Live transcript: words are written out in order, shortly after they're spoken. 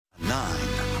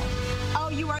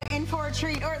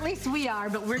treat, or at least we are,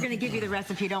 but we're going to give you the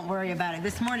recipe. Don't worry about it.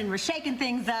 This morning, we're shaking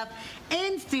things up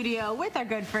in studio with our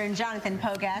good friend Jonathan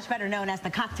Pogash, better known as the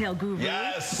Cocktail Guru.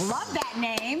 Yes. Love that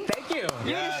name. Thank you.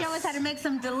 You're going to show us how to make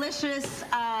some delicious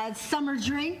summer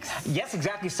drinks. Yes,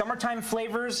 exactly. Summertime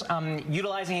flavors,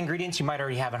 utilizing ingredients you might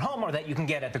already have at home or that you can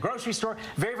get at the grocery store.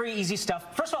 Very, very easy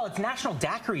stuff. First of all, it's National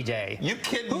Daiquiri Day. You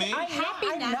kidding me? Happy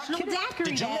National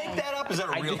Daiquiri Day. Did you make that up? Is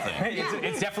that a real thing?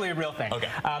 It's definitely a real thing. Okay.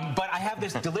 But I have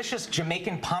this delicious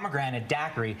Jamaican pomegranate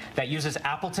daiquiri that uses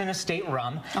Appleton Estate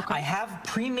rum. Okay. I have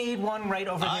pre-made one right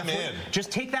over there. I'm in.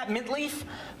 Just take that mint leaf.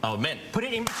 Oh, mint. Put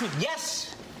it in between.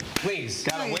 Yes. Please.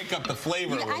 Gotta wake up the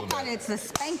flavor a little bit. I thought it's the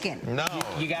spankin'. No.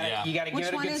 You gotta give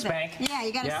it a good spank. Yeah,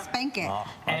 you gotta spank it.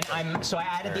 And so I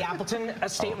added the Appleton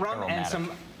Estate rum and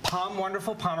some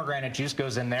Wonderful pomegranate juice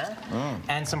goes in there,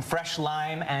 and some fresh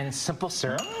lime and simple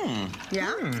syrup.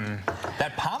 Yeah.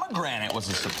 That pomegranate was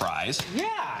a surprise.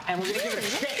 Yeah, and we're gonna give it a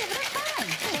shake. Let's give it a try.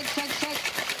 Shake, shake,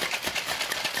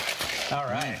 shake. All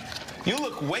right. You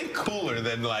look way cooler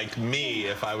than like me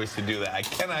if I was to do that. I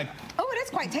cannot. Oh, it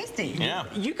is quite tasty. Yeah.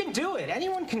 You can do it.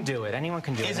 Anyone can do it. Anyone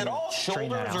can do it. Is it all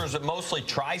shoulders or is it mostly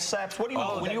triceps? What do you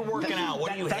when you're working out?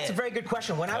 What do you hit? That's a very good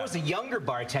question. When I was a younger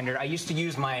bartender, I used to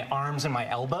use my arms and my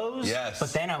elbows. Yes.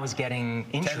 But then I was getting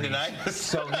injuries. Tendinitis.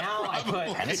 So now I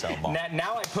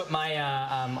put my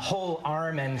whole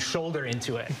arm and shoulder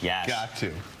into it. Yes. Got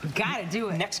to. Gotta do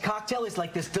it. Next cocktail is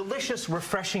like this delicious,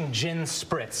 refreshing gin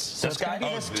spritz. So it's going to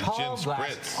be this tall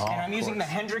glass. And I'm using the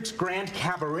Hendrick's Grand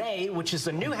Cabaret, which is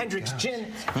a new Hendrick's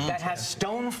gin that has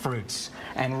stone fruits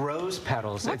and rose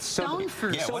petals. What's stone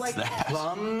fruit? Yeah, So what's like that?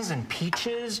 plums and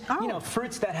peaches, you know,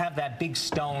 fruits that have that big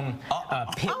stone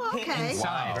pit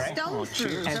inside, right? Stone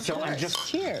fruit. And so I'm just,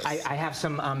 cheers. I have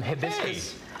some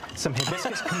hibiscus. Some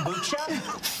hibiscus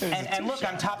kombucha, and look,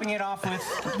 I'm topping it off with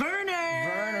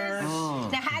Vernors.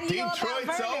 Now, how do you know about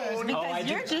Detroit's Vernors? own. Because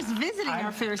you're just visiting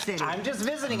our fair city. I'm just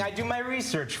visiting. I do my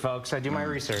research, folks. I do my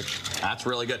research. That's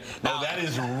really good. Now, that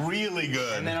is really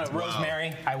good. And then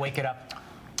rosemary, I wake it up.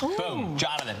 Boom.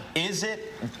 Jonathan, is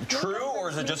it true or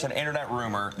is it just an internet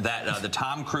rumor that the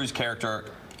Tom Cruise character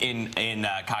in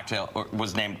Cocktail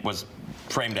was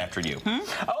framed after you?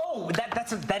 Oh,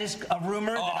 that is a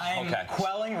rumor that I'm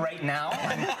quelling right now.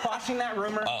 I'm quashing that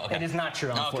rumor. It is not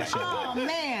true, unfortunately. Oh,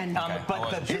 man.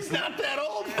 But He's not that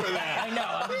old for that. I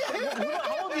know.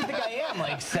 How old do you think I am?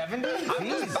 Like 70?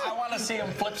 I want to see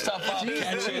him flip stuff up.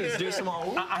 Do some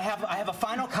more. I have a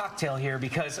final cocktail here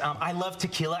because I love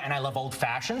tequila and I love old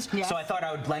fashions. Yes. So I thought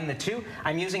I would blend the two.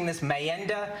 I'm using this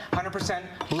Mayenda 100%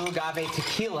 blue agave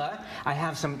tequila. I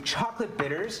have some chocolate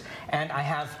bitters and I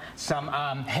have some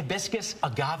hibiscus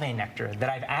agave nectar that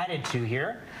I've added to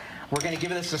here. We're going to give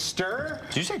this a stir.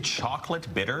 Did you say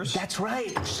chocolate bitters? That's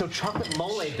right. So chocolate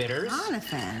mole bitters.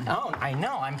 Jonathan. Oh, I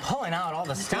know. I'm pulling out all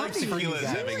the stuff. Tequila is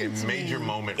having a major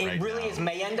moment right now. It really is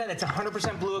Mayenda. That's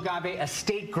 100% blue agave,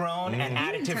 estate grown and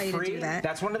additive free.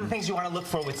 That's one of the things you want to look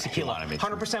for with tequila.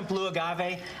 100% blue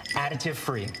agave, additive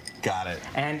free. Got it.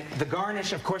 And the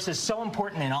garnish, of course, is so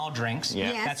important in all drinks.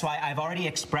 Yeah. Yes. That's why I've already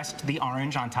expressed the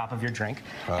orange on top of your drink.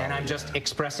 And I'm just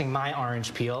expressing my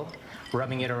orange peel,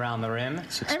 rubbing it around the rim.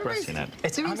 Everybody's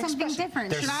doing something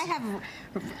different. Should I have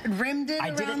rimmed it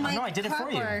around my No, I did it for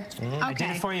you. I did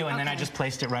it for you, and then I just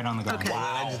placed it right on the garnish.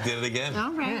 Wow. I just did it again.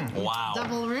 All right. Wow.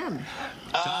 Double rim.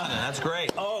 Jonathan, that's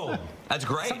great. Oh. That's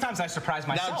great. Sometimes I surprise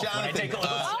myself Now, when I take a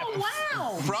little sip. Oh,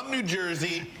 wow. From New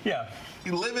Jersey. Yeah.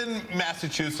 You live in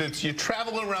Massachusetts, you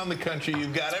travel around the country,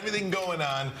 you've got everything going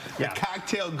on. The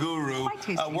Cocktail Guru.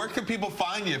 Where can people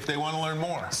find you if they want to learn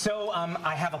more? So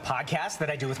I have a podcast that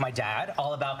I do with my dad,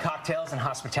 all about cocktails and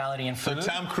hospitality and food.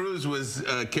 So Tom Cruise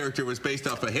character was based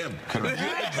off of him.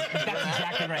 That's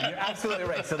exactly right. You're absolutely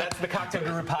right. So that's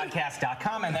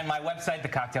thecocktailgurupodcast.com, and then my website,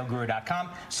 thecocktailguru.com.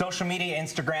 Social media,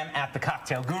 Instagram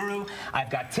 @thecocktailguru.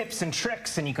 I've got tips and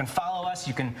tricks, and you can follow us.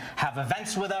 You can have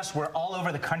events with us. We're all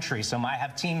over the country, so I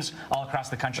have teams all across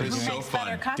the country. Who makes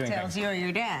better cocktails, you or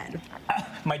your dad?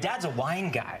 My dad's a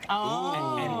wine guy.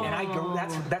 Oh.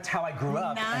 And that's how I grew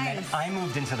up. Nice. And then I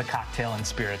moved into the cocktail and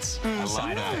spirits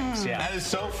side of things. Yeah. That is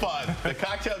so fun.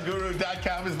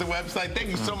 TheCocktailGuru.com is the website. Thank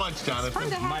you so much, Jonathan. Fun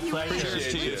to have My you pleasure.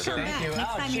 in. Cheers. Come back. Thank you.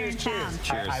 Next time you're in town.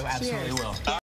 I absolutely will.